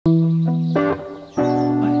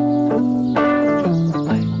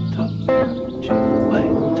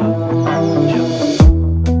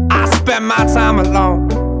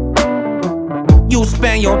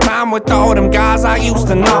time with all them guys I used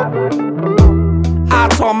to know. I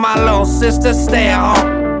told my little sister stay at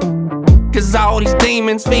home, cause all these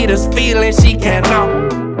demons feed us feelings she can't know.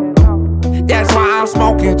 That's why I'm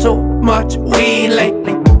smoking too much weed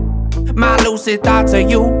lately. My lucid thoughts of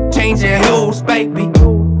you changing hues, baby.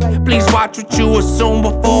 Please watch what you assume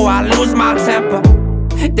before I lose my temper.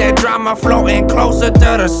 That drama floating closer to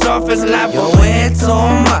the surface level. You're way too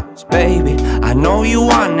much, baby. I know you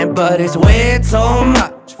want it, but it's way too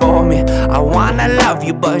much for me. I wanna love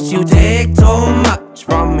you, but you take too much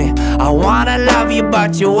from me. I wanna love you,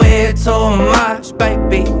 but you're way too much,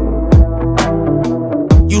 baby.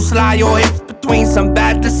 You slide your hips between some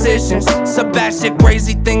bad decisions, some bad shit,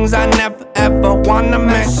 crazy things I never ever wanna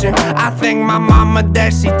mention. I thank my mama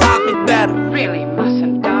that she taught me better. Really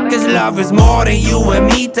mustn't, darling. Cause love is more than you and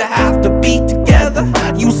me to have to be together.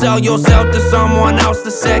 You sell yourself to someone else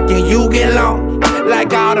the second you get lonely.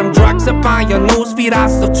 Like all them drugs up on your newsfeed, I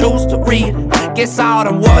still choose to read it. Guess all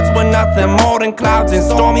them words were nothing more than clouds in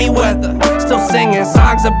stormy weather. Still singing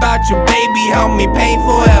songs about you, baby, help me paint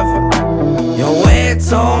forever. You're way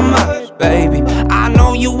too much, baby. I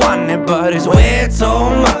know you want it, but it's way too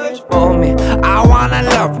much for me. I wanna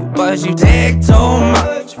love you, but you take too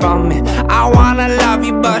much from me. I wanna love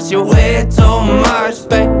you, but you're way too much,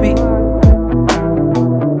 baby.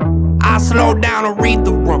 I slow down and read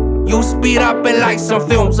the room. You speed up it like some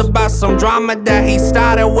films about some drama that he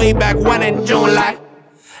started way back when in June.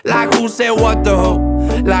 Like who said what the who?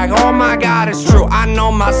 Like, oh my God, it's true. I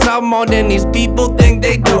know myself more than these people think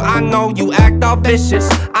they do. I know you act all vicious.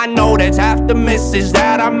 I know that's half the message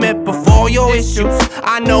that I meant before your issues.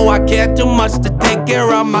 I know I care too much to take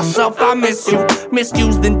care of myself. I miss you.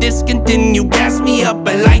 Misused and discontinued. Gas me up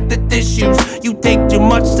and light the tissues. You take too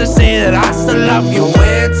much to say that I still love you.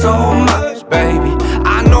 Way too much, baby.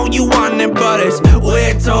 I know you want it, but it's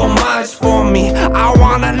way too much for me. I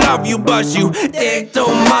wanna love you, but you take too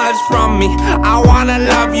much from me. I wanna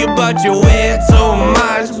love you, but you're way too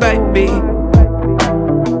much, baby.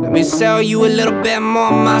 Let me sell you a little bit more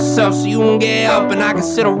of myself so you can get up and I can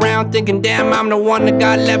sit around thinking, damn, I'm the one that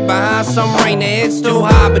got left behind. Some rain that hits too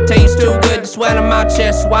high but tastes too good. The sweat on my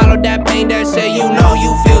chest, swallow that pain that say you know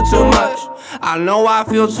you feel too much. I know I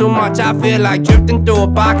feel too much. I feel like drifting through a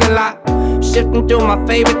parking lot, shifting through my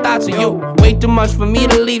favorite thoughts of you. Way too much for me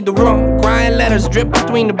to leave the room. Crying letters drip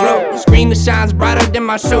between the blue. Screen that shines brighter than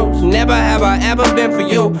my shoes. Never have I ever been for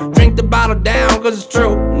you. Drink the bottle down cause it's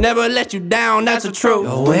true. Never let you down, that's the truth.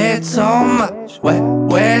 You're way too much, way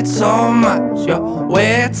too much. You're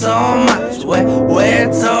way too much, way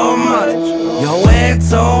too much. You're way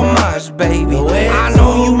too much, baby. I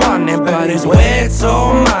know you want it, but it's way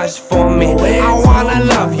too much for me. I wanna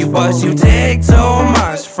love you, but you take too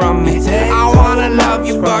much from me. I wanna love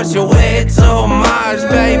you, but you're way too much,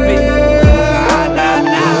 baby.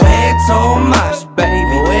 Way too much,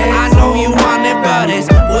 baby. I know you want it, but it's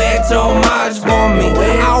way too much for me.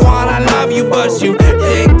 I wanna love you, but you